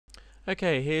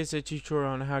Okay, here's a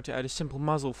tutorial on how to add a simple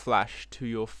muzzle flash to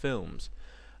your films.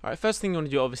 Alright, first thing you want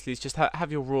to do obviously is just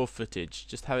have your raw footage,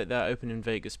 just have it there open in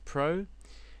Vegas Pro,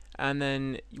 and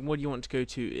then what you want to go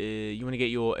to is, you want to get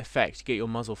your effect, get your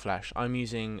muzzle flash. I'm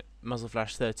using Muzzle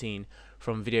Flash 13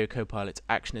 from Video Copilot's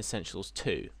Action Essentials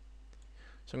 2.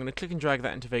 So I'm going to click and drag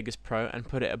that into Vegas Pro and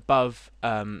put it above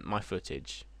my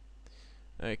footage.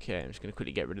 Okay, I'm just going to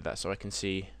quickly get rid of that so I can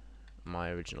see my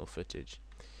original footage.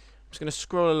 I'm just going to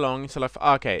scroll along until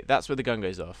okay, that's where the gun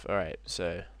goes off. Alright,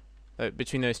 so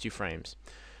between those two frames.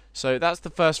 So that's the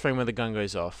first frame where the gun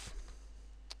goes off.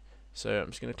 So I'm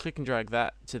just going to click and drag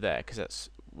that to there because that's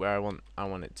where I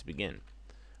want it to begin.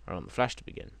 I want the flash to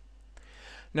begin.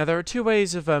 Now there are two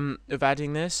ways of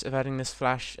adding this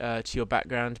flash to your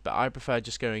background, but I prefer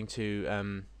just going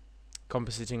to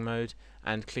compositing mode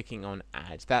and clicking on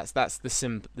add. That's the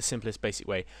simplest basic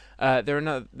way.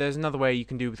 There's another way you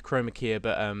can do with chroma key,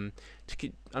 but I'm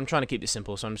trying to keep this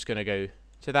simple, so I'm just going to go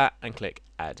to that and click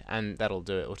add, and that'll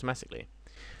do it automatically.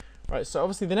 Right, so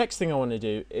obviously the next thing I want to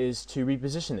do is to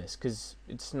reposition this because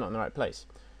it's not in the right place.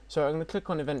 So I'm going to click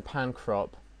on event pan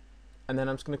crop, and then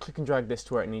I'm just going to click and drag this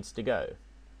to where it needs to go.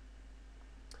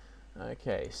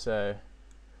 Okay, so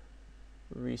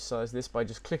resize this by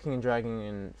just clicking and dragging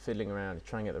and fiddling around to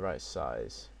try and get the right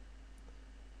size.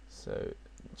 So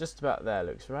just about there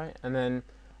looks right, and then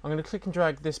I'm going to click and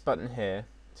drag this button here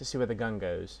to see where the gun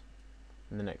goes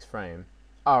in the next frame.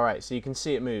 Alright, so you can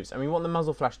see it moves, and we want the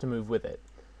muzzle flash to move with it.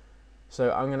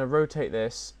 So I'm going to rotate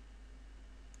this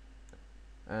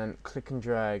and click and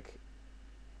drag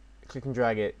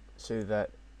it so that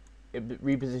it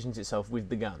repositions itself with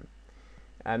the gun.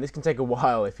 And this can take a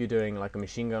while if you're doing like a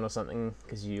machine gun or something,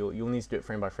 because you'll need to do it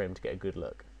frame by frame to get a good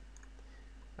look.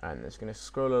 And I'm just going to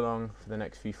scroll along for the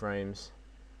next few frames.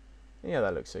 Yeah,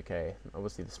 that looks okay.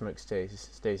 Obviously the smoke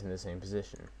stays in the same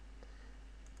position.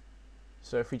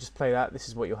 So if we just play that, this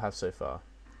is what you'll have so far.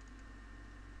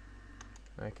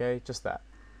 Okay, just that.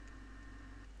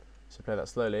 So play that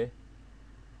slowly.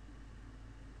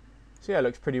 So yeah, it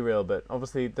looks pretty real, but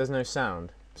obviously there's no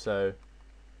sound, so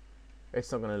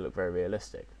it's not going to look very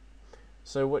realistic.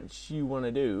 So what you want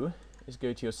to do is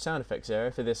go to your sound effects area.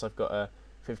 For this I've got a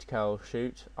 50 cal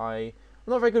shoot. I'm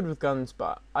not very good with guns,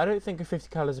 but I don't think a 50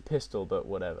 cal is a pistol, but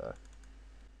whatever.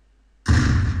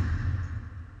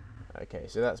 Okay,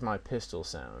 so that's my pistol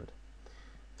sound.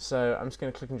 So I'm just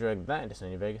going to click and drag that into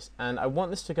Sony Vegas, and I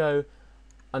want this to go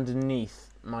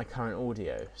underneath my current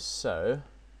audio. So I'm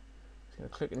just going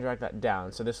to click and drag that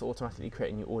down, so this will automatically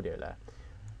create a new audio layer.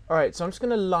 Alright, so I'm just going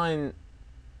to line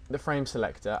the frame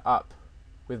selector up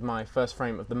with my first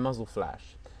frame of the muzzle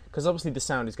flash, because obviously the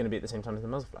sound is going to be at the same time as the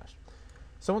muzzle flash.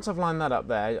 So once I've lined that up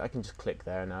there, I can just click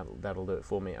there and that'll do it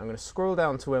for me. I'm going to scroll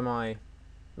down to where my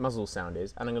muzzle sound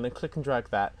is, and I'm going to click and drag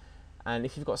that, and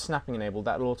if you've got snapping enabled,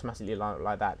 that will automatically line up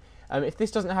like that. If this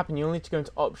doesn't happen, you'll need to go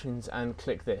into options and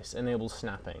click this, enable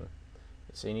snapping.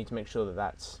 So you need to make sure that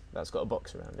that's got a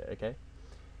box around it, okay?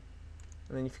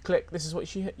 And then if you click, this is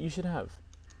what you should have.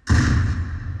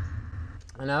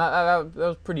 And now that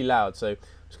was pretty loud, so I'm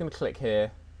just going to click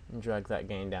here and drag that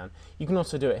gain down. You can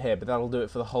also do it here, but that'll do it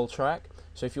for the whole track.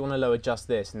 So if you want to lower just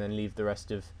this and then leave the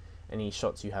rest of any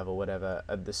shots you have or whatever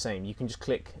the same, you can just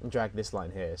click and drag this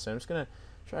line here. So I'm just going to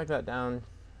drag that down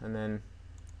and then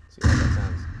see how that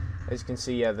sounds. As you can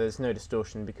see, yeah, there's no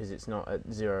distortion because it's not at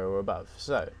 0 or above.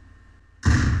 So,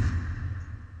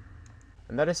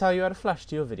 and that is how you add a flash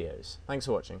to your videos. Thanks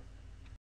for watching.